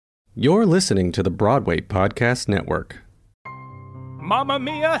You're listening to the Broadway Podcast Network. Mamma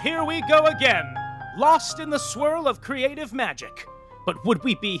mia, here we go again. Lost in the swirl of creative magic. But would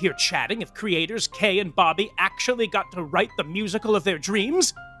we be here chatting if creators Kay and Bobby actually got to write the musical of their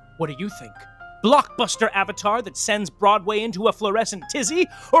dreams? What do you think? Blockbuster Avatar that sends Broadway into a fluorescent tizzy?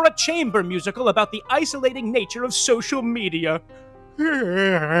 Or a chamber musical about the isolating nature of social media?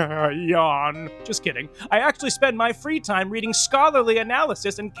 Yawn. Just kidding. I actually spend my free time reading scholarly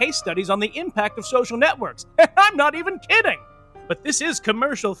analysis and case studies on the impact of social networks. I'm not even kidding! But this is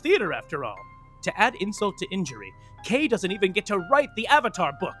commercial theater after all. To add insult to injury, Kay doesn't even get to write the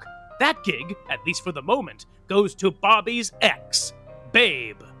Avatar book. That gig, at least for the moment, goes to Bobby's ex,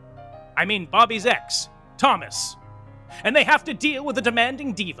 Babe. I mean Bobby's ex, Thomas. And they have to deal with a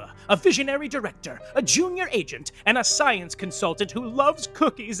demanding diva, a visionary director, a junior agent, and a science consultant who loves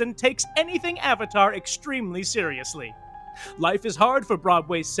cookies and takes anything Avatar extremely seriously. Life is hard for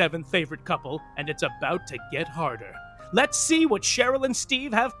Broadway's seventh favorite couple, and it's about to get harder. Let's see what Cheryl and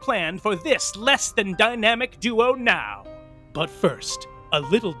Steve have planned for this less-than-dynamic duo now. But first, a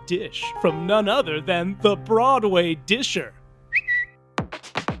little dish from none other than the Broadway Disher.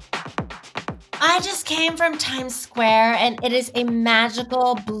 I just came from Times Square, and it is a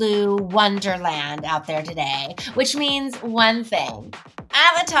magical blue wonderland out there today, which means one thing.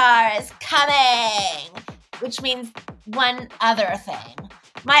 Avatar is coming! Which means one other thing.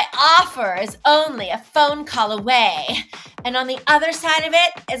 My offer is only a phone call away. And on the other side of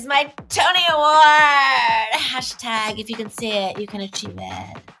it is my Tony Award! Hashtag, if you can see it, you can achieve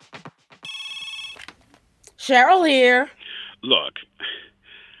it. Cheryl here. Look,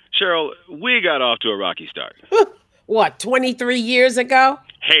 Cheryl, we got off to a rocky start. What, 23 years ago?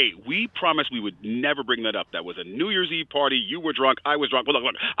 Hey, we promised we would never bring that up. That was a New Year's Eve party. You were drunk. I was drunk. Well,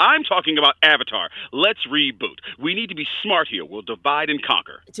 look, I'm talking about Avatar. Let's reboot. We need to be smart here. We'll divide and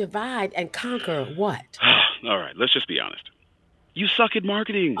conquer. Divide and conquer what? All right, let's just be honest. You suck at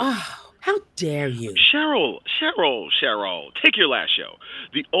marketing. Oh, how dare you? Cheryl, take your last show.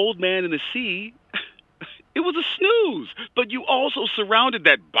 The Old Man in the Sea. It was a snooze, but you also surrounded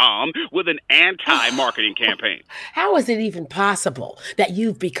that bomb with an anti-marketing campaign. How is it even possible that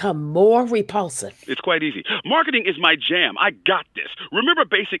you've become more repulsive? It's quite easy. Marketing is my jam. I got this. Remember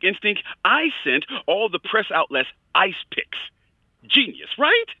Basic Instinct? I sent all the press outlets ice picks. Genius,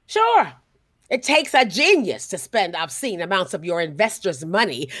 right? Sure. It takes a genius to spend obscene amounts of your investors'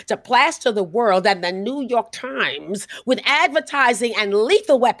 money to plaster the world and the New York Times with advertising and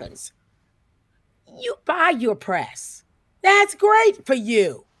lethal weapons. You buy your press. That's great for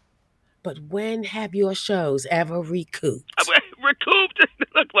you. But when have your shows ever recouped? Recouped?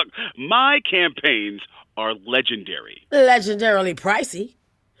 Look, my campaigns are legendary. Legendarily pricey.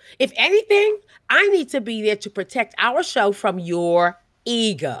 If anything, I need to be there to protect our show from your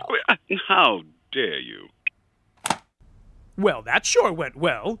ego. How dare you? Well, that sure went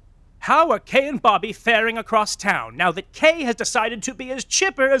well. How are Kay and Bobby faring across town now that Kay has decided to be as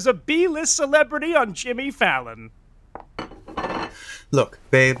chipper as a B-list celebrity on Jimmy Fallon? Look,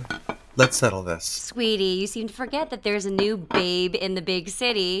 babe, let's settle this. Sweetie, you seem to forget that there's a new babe in the big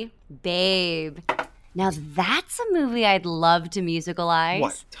city. Babe. Now that's a movie I'd love to musicalize.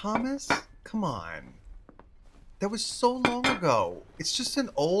 What, Thomas? Come on. That was so long ago. It's just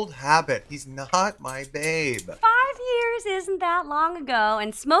an old habit. He's not my babe. 5 years isn't that long ago,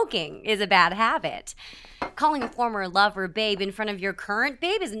 and smoking is a bad habit. Calling a former lover babe in front of your current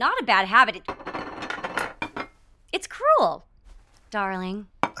babe is not a bad habit. It's cruel, darling.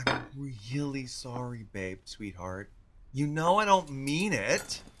 I'm really sorry, babe, sweetheart. You know I don't mean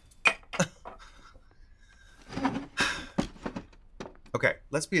it. Okay,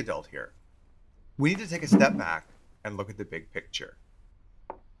 let's be adult here. We need to take a step back and look at the big picture.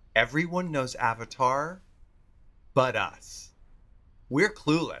 Everyone knows Avatar, but us. We're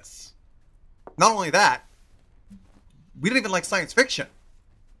clueless. Not only that, we don't even like science fiction.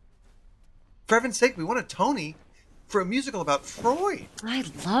 For heaven's sake, we won a Tony for a musical about Freud. I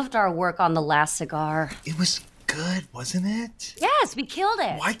loved our work on The Last Cigar. It was good, wasn't it? Yes, we killed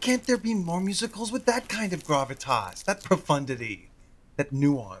it. Why can't there be more musicals with that kind of gravitas, that profundity? That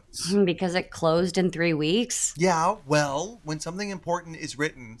nuance. Because it closed in 3 weeks? Yeah, well, when something important is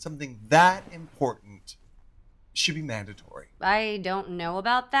written, something that important should be mandatory. I don't know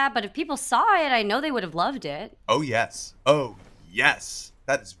about that, but if people saw it, I know they would have loved it. Oh, yes. Oh, yes.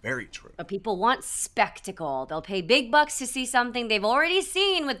 That is very true. But people want spectacle. They'll pay big bucks to see something they've already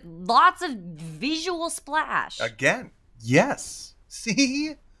seen with lots of visual splash. Again, yes.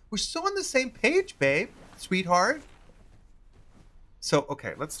 See? We're so on the same page, babe, sweetheart. So,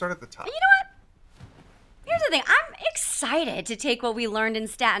 okay, let's start at the top. You know what? Here's the thing. I'm excited to take what we learned in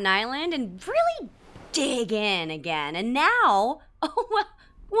Staten Island and really dig in again. And now, now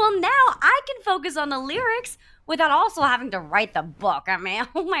I can focus on the lyrics without also having to write the book. I mean,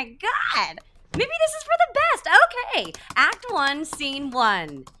 oh my God. Maybe this is for the best. Okay. Act 1, Scene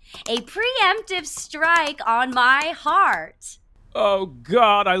 1. A preemptive strike on my heart. Oh,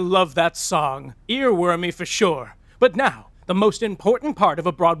 God, I love that song. Earwormy for sure. But now, the most important part of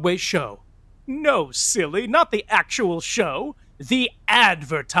a Broadway show. No, silly, not the actual show. The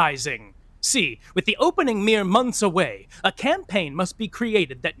advertising. See, with the opening mere months away, a campaign must be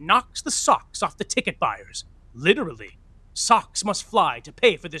created that knocks the socks off the ticket buyers. Literally. Socks must fly to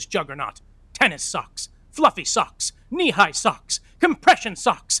pay for this juggernaut. Tennis socks, fluffy socks, knee-high socks, compression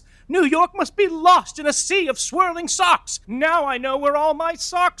socks. New York must be lost in a sea of swirling socks. Now I know where all my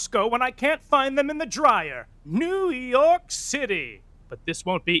socks go when I can't find them in the dryer. New York City. But this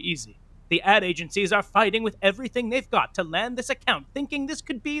won't be easy. The ad agencies are fighting with everything they've got to land this account, thinking this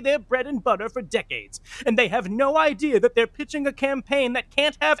could be their bread and butter for decades. And they have no idea that they're pitching a campaign that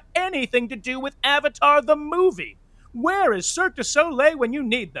can't have anything to do with Avatar the movie. Where is Cirque du Soleil when you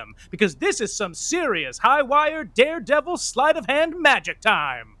need them? Because this is some serious high-wire, daredevil, sleight-of-hand magic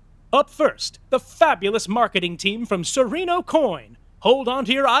time. Up first, the fabulous marketing team from Sereno Coin. Hold on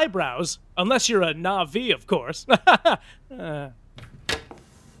to your eyebrows, unless you're a Na'vi, of course.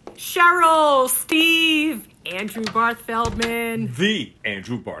 Cheryl, Steve, Andrew Barth Feldman. The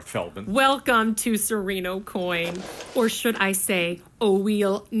Andrew Barth Feldman. Welcome to Sereno Coin, or should I say,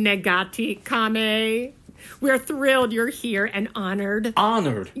 Owil Negati Kame. We're thrilled you're here and honored.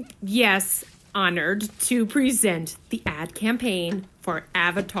 Honored? Yes, honored to present the ad campaign for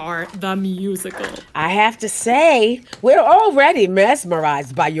Avatar the Musical. I have to say, we're already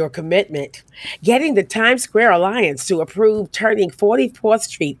mesmerized by your commitment. Getting the Times Square Alliance to approve turning 44th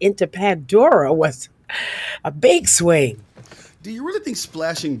Street into Pandora was a big swing. Do you really think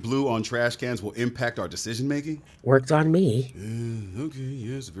splashing blue on trash cans will impact our decision-making? Worked on me. Okay,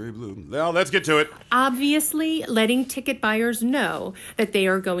 yes, very blue. Well, let's get to it. Obviously, letting ticket buyers know that they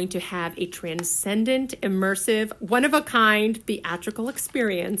are going to have a transcendent, immersive, one-of-a-kind theatrical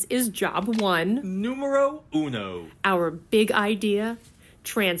experience is job one. Numero uno. Our big idea,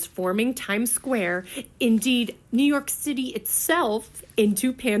 transforming Times Square, indeed New York City itself,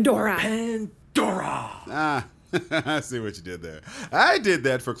 into Pandora. Pandora! I see what you did there. I did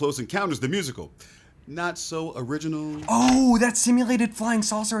that for Close Encounters, the musical. Not so original. Oh, that simulated flying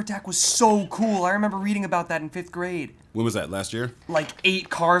saucer attack was so cool. I remember reading about that in 5th grade. When was that, last year? Like 8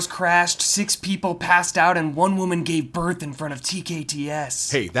 cars crashed, 6 people passed out, and 1 woman gave birth in front of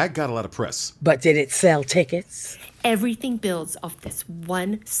TKTS. Hey, that got a lot of press. But did it sell tickets? Everything builds off this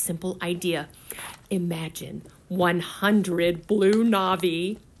one simple idea. Imagine 100 blue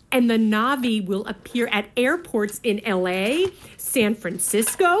Na'vi, and the Na'vi will appear at airports in LA, San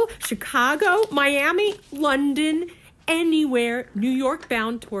Francisco, Chicago, Miami, London, anywhere New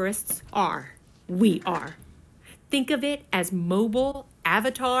York-bound tourists are. We are. Think of it as mobile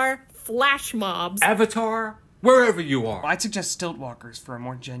avatar flash mobs. Avatar, wherever you are. I'd suggest stilt walkers for a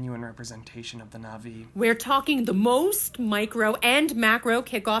more genuine representation of the Na'vi. We're talking the most micro and macro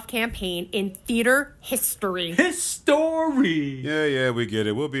kickoff campaign in theater history. History! Yeah, we get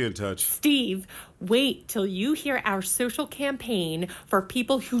it. We'll be in touch. Steve, wait till you hear our social campaign for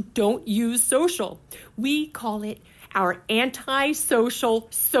people who don't use social. We call it our anti-social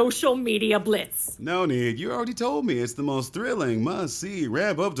social media blitz. No need. You already told me it's the most thrilling, must-see,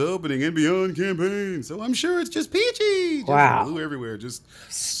 ramp-up to opening and beyond campaign. So I'm sure it's just peachy. Wow. Just blue everywhere. Just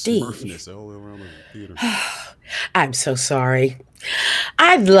Steve. Smurfness all around the theater. I'm so sorry.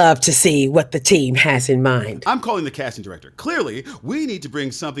 I'd love to see what the team has in mind. I'm calling the casting director. Clearly, we need to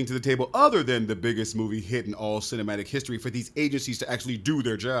bring something to the table other than the biggest movie hit in all cinematic history for these agencies to actually do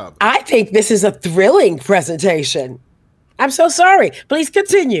their job. I think this is a thrilling presentation. I'm so sorry. Please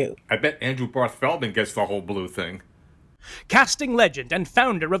continue. I bet Andrew Barth Feldman gets the whole blue thing. Casting legend and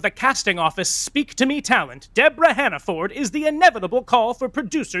founder of the casting office Speak to Me talent, Deborah Hannaford, is the inevitable call for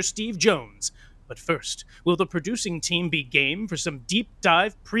producer Steve Jones. But first, will the producing team be game for some deep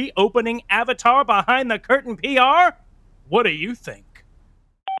dive pre-opening Avatar behind the curtain PR? What do you think?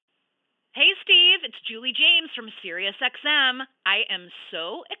 Hey Steve, it's Julie James from SiriusXM. I am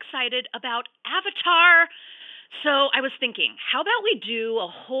so excited about Avatar. So I was thinking, how about we do a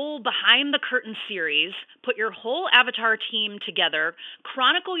whole behind the curtain series, put your whole Avatar team together,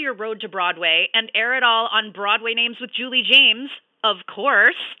 chronicle your road to Broadway, and air it all on Broadway Names with Julie James, of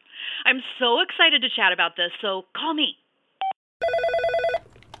course. I'm so excited to chat about this, so call me.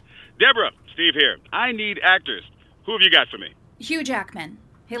 Deborah, Steve here. I need actors. Who have you got for me? Hugh Jackman.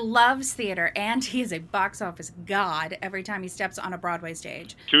 He loves theater, and he is a box office god every time he steps on a Broadway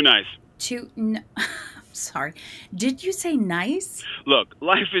stage. Too nice. Sorry. Did you say nice? Look,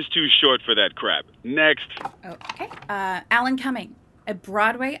 life is too short for that crap. Next. Okay. Alan Cumming, a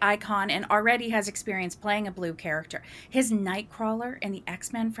Broadway icon and already has experience playing a blue character. His Nightcrawler in the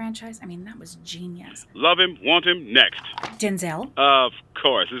X-Men franchise, that was genius. Love him, want him, next. Denzel? Of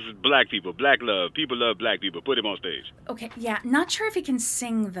course. This is black people, black love. People love black people. Put him on stage. Okay, yeah, not sure if he can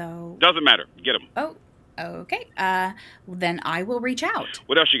sing, though. Doesn't matter. Get him. Oh, okay. Then I will reach out.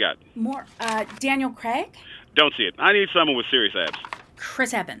 What else you got? More. Daniel Craig? Don't see it. I need someone with serious abs.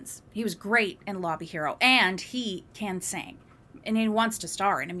 Chris Evans. He was great in Lobby Hero, and he can sing. And he wants to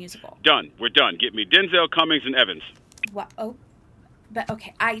star in a musical. Done. We're done. Get me Denzel, Cummings, and Evans. What? Oh, but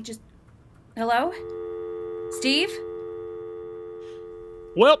okay. Hello? Steve?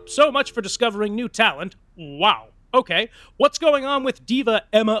 Well, so much for discovering new talent. Wow. Okay, what's going on with diva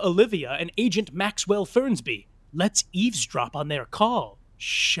Emma Olivia and Agent Maxwell Fernsby? Let's eavesdrop on their call,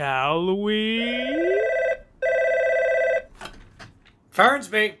 shall we?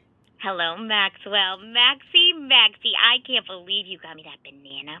 Fernsby. Hello, Maxwell. Maxie, I can't believe you got me that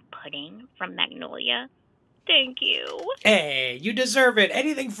banana pudding from Magnolia. Thank you. Hey, you deserve it.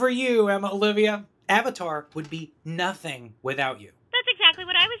 Anything for you, Emma Olivia. Avatar would be nothing without you. That's exactly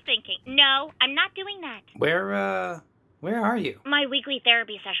what I was thinking. No, I'm not doing that. Where are you? My weekly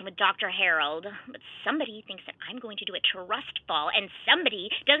therapy session with Dr. Harold. But somebody thinks that I'm going to do a trust fall, and somebody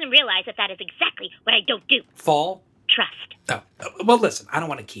doesn't realize that is exactly what I don't do. Fall? Trust. Oh, well, listen, I don't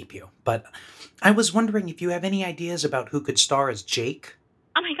want to keep you, but I was wondering if you have any ideas about who could star as Jake?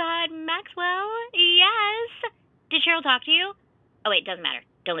 Oh my God, Maxwell? Yes. Did Cheryl talk to you? Oh wait, doesn't matter.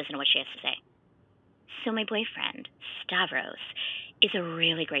 Don't listen to what she has to say. So my boyfriend, Stavros, is a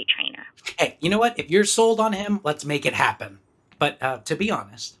really great trainer. Hey, you know what? If you're sold on him, let's make it happen. But to be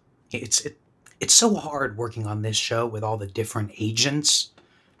honest, it's so hard working on this show with all the different agents.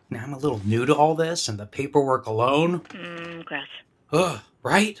 Now, I'm a little new to all this, and the paperwork alone. Gross. Ugh,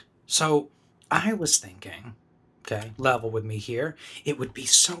 right? So I was thinking, okay, level with me here, it would be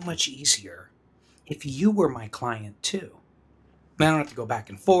so much easier if you were my client too. I don't have to go back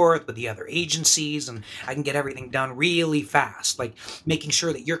and forth with the other agencies, and I can get everything done really fast, like making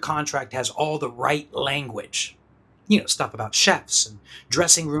sure that your contract has all the right language. Stuff about chefs and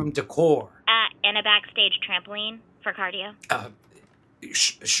dressing room decor. And a backstage trampoline for cardio.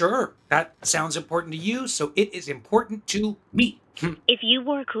 Sure, that sounds important to you, so it is important to me. If you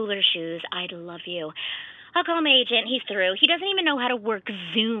wore cooler shoes, I'd love you. I'll call my agent. He's through. He doesn't even know how to work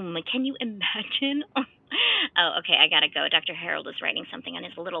Zoom. Can you imagine? Oh, okay, I gotta go. Dr. Harold is writing something on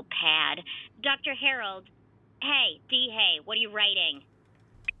his little pad. Dr. Harold. Hey, what are you writing?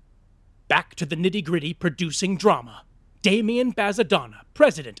 Back to the nitty-gritty producing drama. Damien Bazadonna,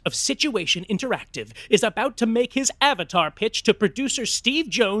 president of Situation Interactive, is about to make his Avatar pitch to producer Steve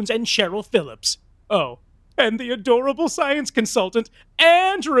Jones and Cheryl Phillips. Oh, and the adorable science consultant,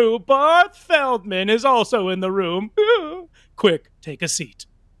 Andrew Barth Feldman, is also in the room. Quick, take a seat.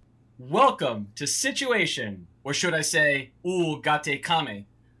 Welcome to Situation, or should I say, Gate Kame.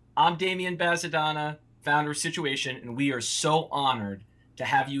 I'm Damien Bazadonna, founder of Situation, and we are so honored to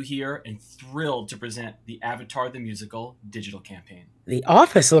have you here and thrilled to present the Avatar the Musical digital campaign. The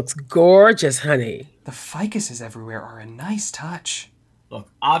office looks gorgeous, honey. The ficuses everywhere are a nice touch. Look,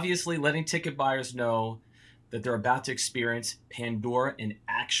 obviously letting ticket buyers know that they're about to experience Pandora in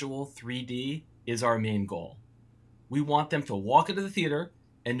actual 3D is our main goal. We want them to walk into the theater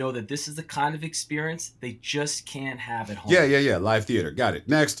and know that this is the kind of experience they just can't have at home. Yeah. Live theater. Got it.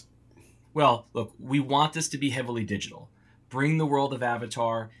 Next. Well, look, we want this to be heavily digital. Bring the world of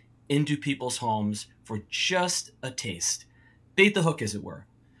Avatar into people's homes for just a taste. Bait the hook, as it were.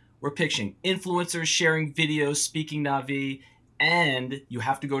 We're pitching influencers sharing videos, speaking Na'vi, and you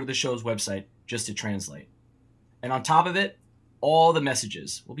have to go to the show's website just to translate. And on top of it, all the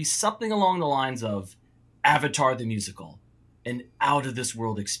messages will be something along the lines of Avatar the Musical, an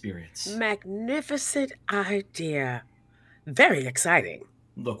out-of-this-world experience. Magnificent idea. Very exciting.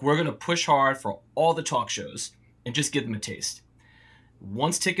 Look, we're going to push hard for all the talk shows and just give them a taste.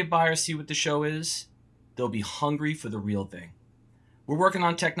 Once ticket buyers see what the show is, they'll be hungry for the real thing. We're working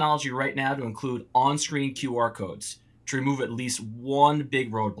on technology right now to include on-screen QR codes to remove at least one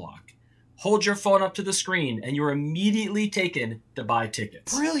big roadblock. Hold your phone up to the screen and you're immediately taken to buy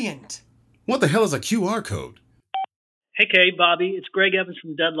tickets. Brilliant! What the hell is a QR code? Hey, Kay, Bobby, it's Greg Evans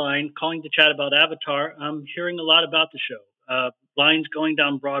from Deadline calling to chat about Avatar. I'm hearing a lot about the show. Lines going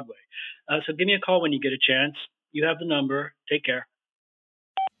down Broadway. So give me a call when you get a chance. You have the number. Take care.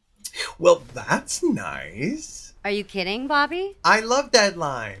 Well, that's nice. Are you kidding, Bobby? I love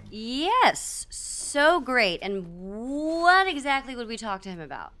Deadline. Yes, so great. And what exactly would we talk to him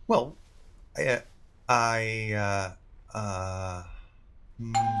about? Well, Yeah,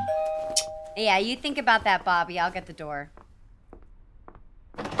 you think about that, Bobby. I'll get the door.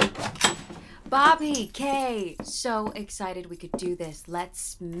 Bobby, Kay, so excited we could do this.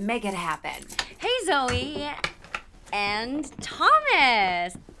 Let's make it happen. Hey, Zoe and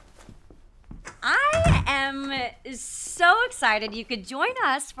Thomas. I am so excited you could join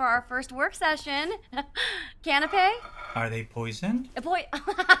us for our first work session. Canapé? Are they poisoned? Poison. Oh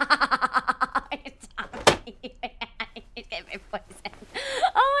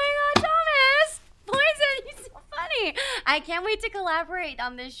my God, Thomas! Poison! You're so funny. I can't wait to collaborate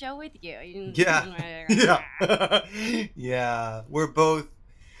on this show with you. Yeah. Yeah. We're both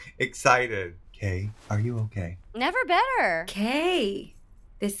excited. Kay, are you okay? Never better. Kay,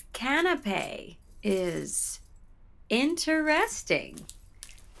 this canapé is interesting.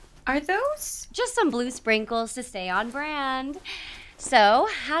 Are those? Just some blue sprinkles to stay on brand. So,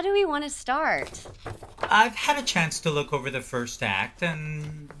 how do we want to start? I've had a chance to look over the first act,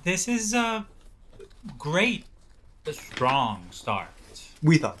 and this is a strong start.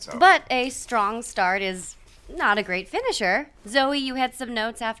 We thought so. But a strong start is not a great finisher. Zoe, you had some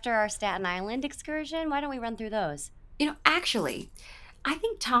notes after our Staten Island excursion. Why don't we run through those? Actually, I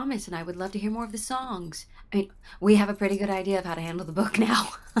think Thomas and I would love to hear more of the songs. I mean, we have a pretty good idea of how to handle the book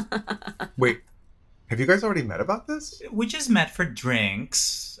now. Wait, have you guys already met about this? We just met for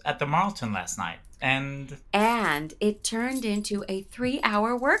drinks at the Marlton last night, and it turned into a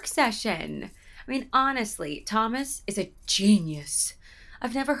 3-hour work session. I mean, honestly, Thomas is a genius.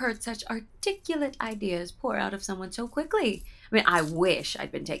 I've never heard such articulate ideas pour out of someone so quickly. I mean, I wish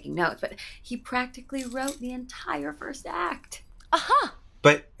I'd been taking notes, but he practically wrote the entire first act. Aha!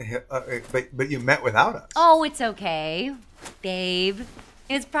 But you met without us. Oh, it's okay, babe.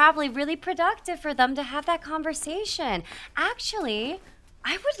 It's probably really productive for them to have that conversation. Actually,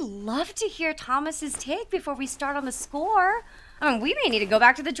 I would love to hear Thomas's take before we start on the score. I mean, we may need to go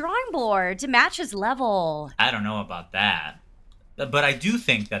back to the drawing board to match his level. I don't know about that. But I do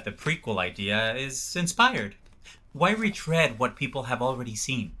think that the prequel idea is inspired. Why retread what people have already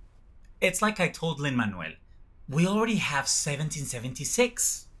seen? It's like I told Lin-Manuel. We already have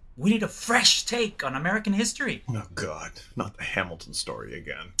 1776. We need a fresh take on American history. Oh, God. Not the Hamilton story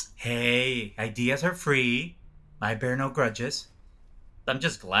again. Hey, ideas are free. I bear no grudges. I'm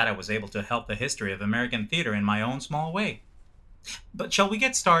just glad I was able to help the history of American theater in my own small way. But shall we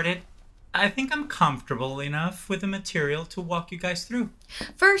get started? I think I'm comfortable enough with the material to walk you guys through.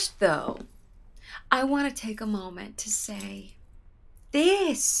 First, though, I want to take a moment to say,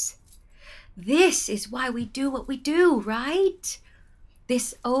 this is why we do what we do, right?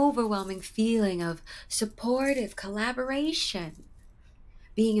 This overwhelming feeling of supportive collaboration.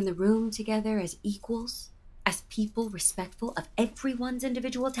 Being in the room together as equals, as people respectful of everyone's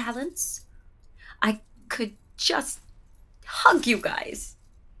individual talents. I could just hug you guys.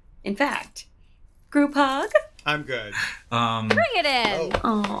 In fact, group hug? I'm good. Bring it in.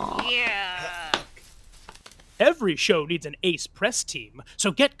 Oh. Yeah. Every show needs an ace press team,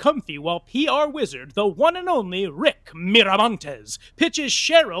 so get comfy while PR wizard, the one and only Rick Miramontes, pitches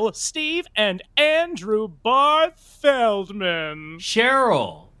Cheryl, Steve, and Andrew Barth Feldman.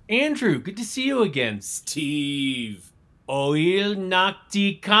 Cheryl, Andrew, good to see you again. Steve, Oil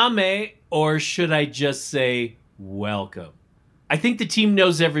Nakti Kame, or should I just say welcome? I think the team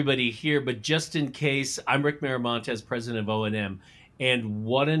knows everybody here, but just in case, I'm Rick Miramontes, president of O&M, and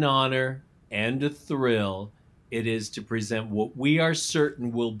what an honor and a thrill it is to present what we are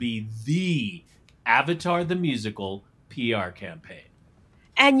certain will be the Avatar the Musical PR campaign.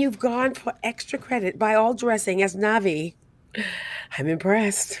 And you've gone for extra credit by all dressing as Navi. I'm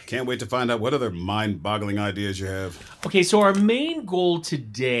impressed. Can't wait to find out what other mind-boggling ideas you have. Okay, so our main goal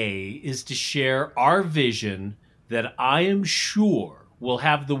today is to share our vision that I am sure will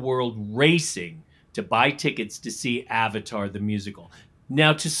have the world racing to buy tickets to see Avatar the Musical.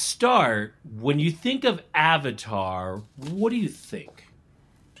 Now, to start, when you think of Avatar, what do you think?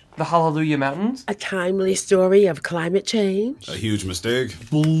 The Hallelujah Mountains? A timely story of climate change. A huge mistake.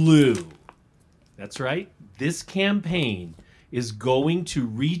 Blue. That's right. This campaign is going to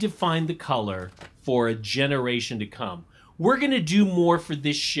redefine the color for a generation to come. We're going to do more for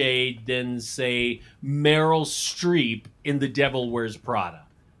this shade than, say, Meryl Streep in The Devil Wears Prada,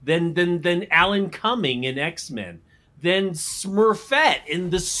 than Alan Cumming in X-Men, than Smurfette in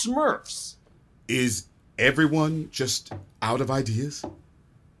The Smurfs. Is everyone just out of ideas?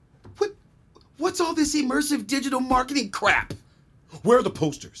 What's all this immersive digital marketing crap? Where are the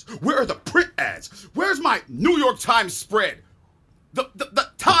posters? Where are the print ads? Where's my New York Times spread? The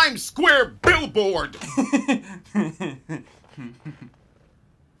Times Square billboard!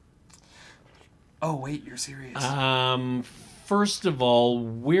 Oh, wait, you're serious. First of all,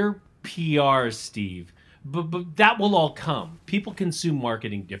 we're PR, Steve. But that will all come. People consume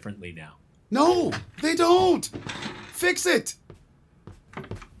marketing differently now. No, they don't. Fix it.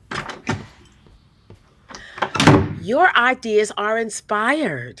 Your ideas are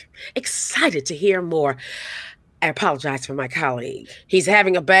inspired. Excited to hear more. I apologize for my colleague. He's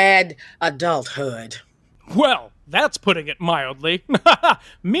having a bad adulthood. Well, that's putting it mildly.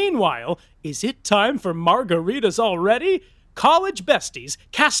 Meanwhile, is it time for margaritas already? College besties,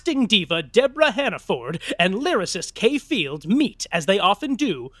 casting diva Deborah Hannaford, and lyricist Kay Field meet, as they often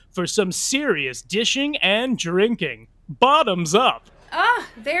do, for some serious dishing and drinking. Bottoms up. Ah,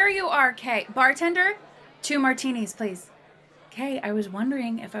 there you are, Kay. Bartender, 2 martinis, please. Kay, I was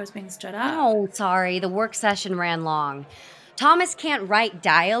wondering if I was being stood up. Oh, sorry. The work session ran long. Thomas can't write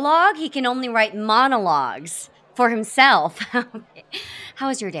dialogue. He can only write monologues for himself. How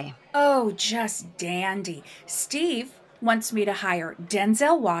was your day? Oh, just dandy. Steve wants me to hire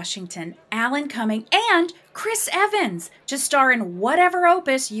Denzel Washington, Alan Cumming, and Chris Evans to star in whatever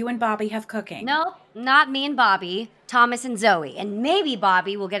opus you and Bobby have cooking. Nope, not me and Bobby. Thomas and Zoe. And maybe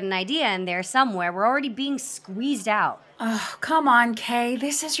Bobby will get an idea in there somewhere. We're already being squeezed out. Oh, come on, Kay.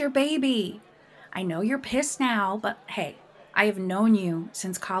 This is your baby. I know you're pissed now, but hey, I have known you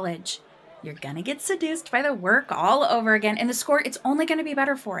since college. You're gonna get seduced by the work all over again, and the score, it's only gonna be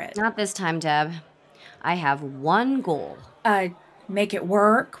better for it. Not this time, Deb. I have one goal. Make it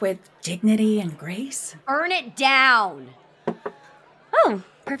work with dignity and grace? Burn it down. Oh,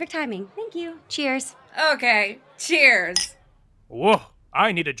 perfect timing. Thank you. Cheers. Okay, cheers. Whoa,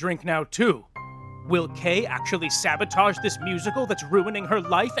 I need a drink now too. Will Kay actually sabotage this musical that's ruining her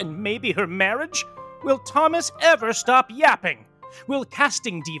life and maybe her marriage? Will Thomas ever stop yapping? Will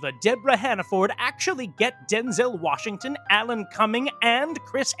casting diva Deborah Hannaford actually get Denzel Washington, Alan Cumming, and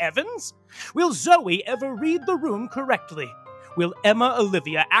Chris Evans? Will Zoe ever read the room correctly? Will Emma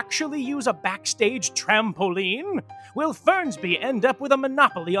Olivia actually use a backstage trampoline? Will Fernsby end up with a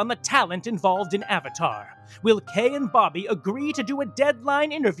monopoly on the talent involved in Avatar? Will Kay and Bobby agree to do a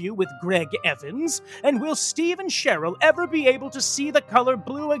deadline interview with Greg Evans? And will Steve and Cheryl ever be able to see the color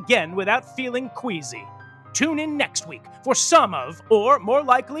blue again without feeling queasy? Tune in next week for some of, or more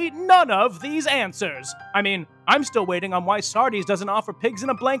likely, none of these answers. I mean, I'm still waiting on why Sardi's doesn't offer pigs in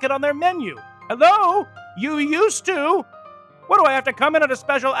a blanket on their menu. Hello? You used to? What, do I have to come in at a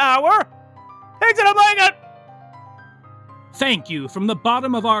special hour? Pigs in a blanket! Thank you from the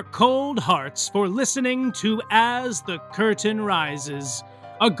bottom of our cold hearts for listening to As the Curtain Rises.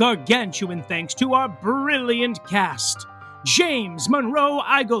 A gargantuan thanks to our brilliant cast. James Monroe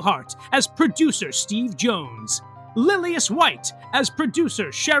Eigelhart as producer Steve Jones, Lilius White as producer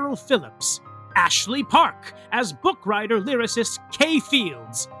Cheryl Phillips, Ashley Park as book writer lyricist Kay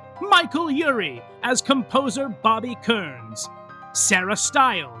Fields, Michael Urie as composer Bobby Kearns, Sarah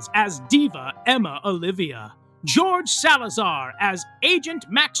Stiles as diva Emma Olivia, George Salazar as Agent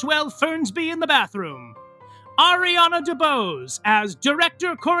Maxwell Fernsby in the bathroom, Ariana DeBose as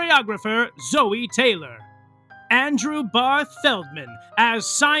director-choreographer Zoe Taylor, Andrew Barth Feldman as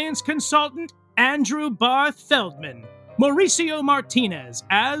science consultant Andrew Barth Feldman, Mauricio Martinez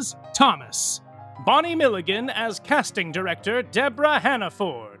as Thomas, Bonnie Milligan as casting director Deborah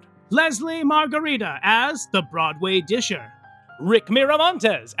Hannaford, Leslie Margarita as the Broadway Disher, Rick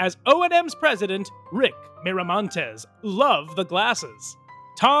Miramontes as O&M's president Rick Miramontes, love the glasses,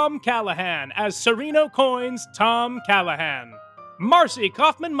 Tom Callahan as Sereno Coins Tom Callahan, Marcy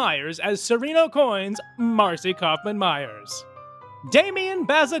Kaufman-Myers as Sereno Coins, Marcy Kaufman-Myers. Damian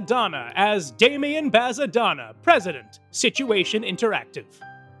Bazadonna as Damian Bazadonna, President, Situation Interactive.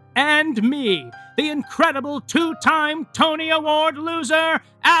 And me, the incredible 2-time Tony Award loser,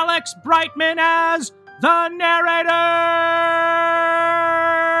 Alex Brightman as the narrator!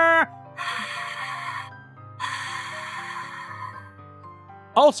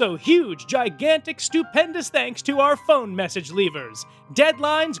 Also, huge, gigantic, stupendous thanks to our phone message leavers,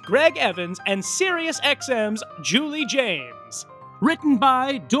 Deadline's Greg Evans and SiriusXM's Julie James. Written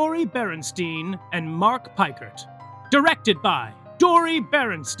by Dory Berenstein and Mark Pikert. Directed by Dory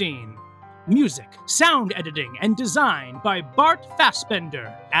Berenstein. Music, sound editing, and design by Bart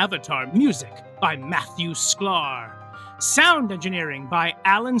Fassbender. Avatar music by Matthew Sklar. Sound engineering by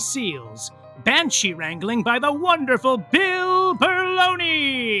Alan Seals. Banshee wrangling by the wonderful Bill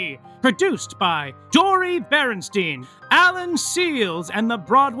Berloni. Produced by Dory Berenstein, Alan Seals, and the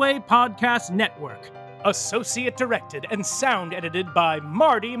Broadway Podcast Network. Associate directed and sound edited by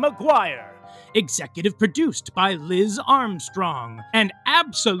Marty McGuire. Executive produced by Liz Armstrong. And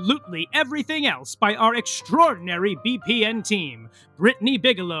absolutely everything else by our extraordinary BPN team. Brittany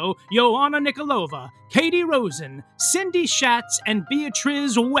Bigelow, Joanna Nikolova, Katie Rosen, Cindy Schatz, and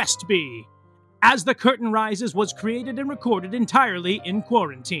Beatriz Westby. As the Curtain Rises was created and recorded entirely in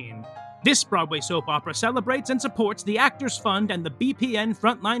quarantine. This Broadway soap opera celebrates and supports the Actors Fund and the BPN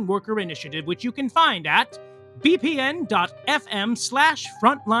Frontline Worker Initiative, which you can find at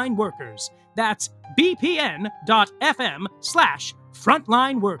bpn.fm/frontlineworkers. That's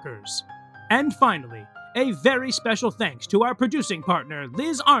bpn.fm/frontlineworkers. And finally, a very special thanks to our producing partner,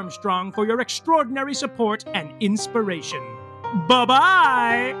 Liz Armstrong, for your extraordinary support and inspiration.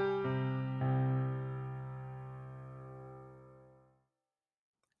 Bye-bye!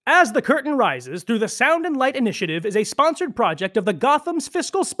 As the Curtain Rises, through the Sound and Light Initiative is a sponsored project of the Gotham's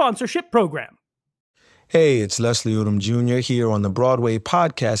Fiscal Sponsorship Program. Hey, it's Leslie Odom Jr. here on the Broadway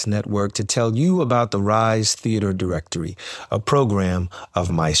Podcast Network to tell you about the Rise Theater Directory, a program of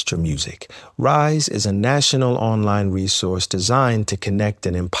Maestro Music. Rise is a national online resource designed to connect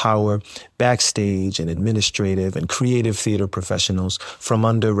and empower backstage and administrative and creative theater professionals from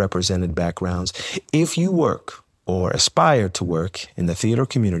underrepresented backgrounds. If you work or aspire to work in the theater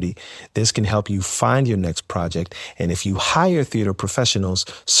community, this can help you find your next project. And if you hire theater professionals,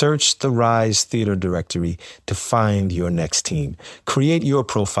 search the Rise Theater Directory to find your next team. Create your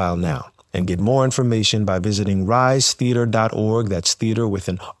profile now and get more information by visiting risetheater.org. That's theater with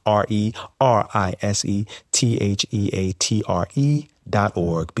an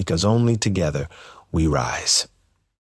RERISETHEATRE.org, because only together we rise.